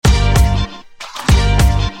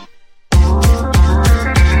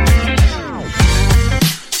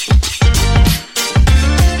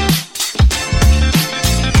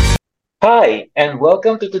Hi, and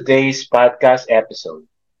welcome to today's podcast episode.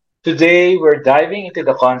 Today, we're diving into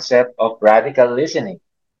the concept of radical listening.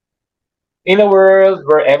 In a world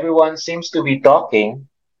where everyone seems to be talking,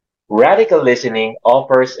 radical listening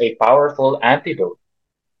offers a powerful antidote.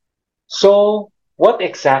 So, what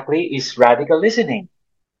exactly is radical listening?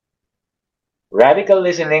 Radical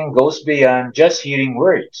listening goes beyond just hearing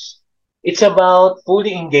words. It's about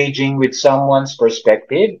fully engaging with someone's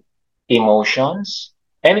perspective, emotions,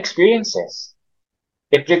 and experiences.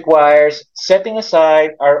 It requires setting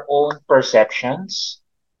aside our own perceptions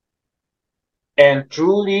and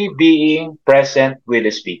truly being present with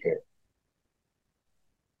the speaker.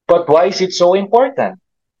 But why is it so important?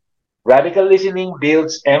 Radical listening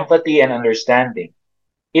builds empathy and understanding.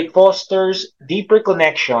 It fosters deeper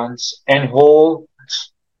connections and holds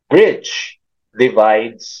bridge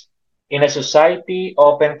divides in a society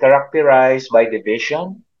often characterized by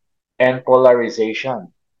division and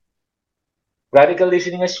polarization. Radical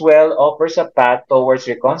listening as well offers a path towards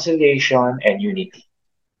reconciliation and unity.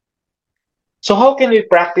 So how can we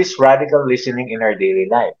practice radical listening in our daily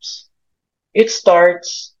lives? It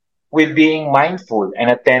starts with being mindful and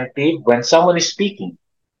attentive when someone is speaking.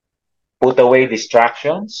 Put away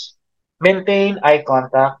distractions, maintain eye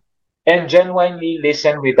contact, and genuinely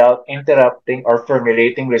listen without interrupting or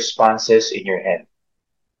formulating responses in your head.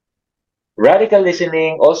 Radical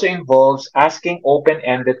listening also involves asking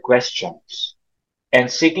open-ended questions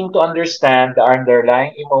and seeking to understand the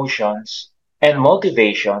underlying emotions and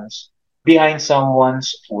motivations behind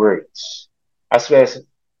someone's words, as well as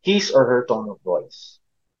his or her tone of voice.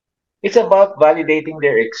 It's about validating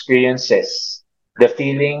their experiences, the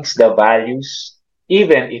feelings, the values,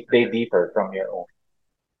 even if they differ from your own.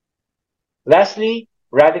 Lastly,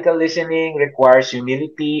 radical listening requires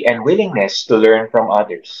humility and willingness to learn from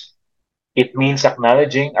others. It means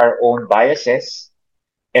acknowledging our own biases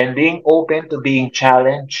and being open to being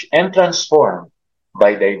challenged and transformed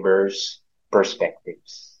by diverse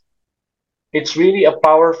perspectives. It's really a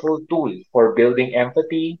powerful tool for building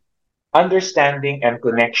empathy, understanding, and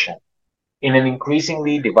connection in an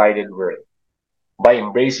increasingly divided world. By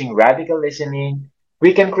embracing radical listening,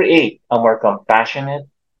 we can create a more compassionate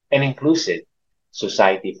and inclusive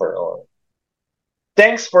society for all.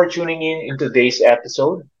 Thanks for tuning in today's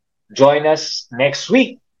episode. Join us next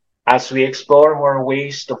week as we explore more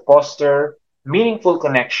ways to foster meaningful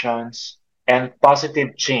connections and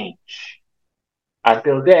positive change.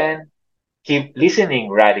 Until then, keep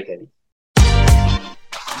listening radically.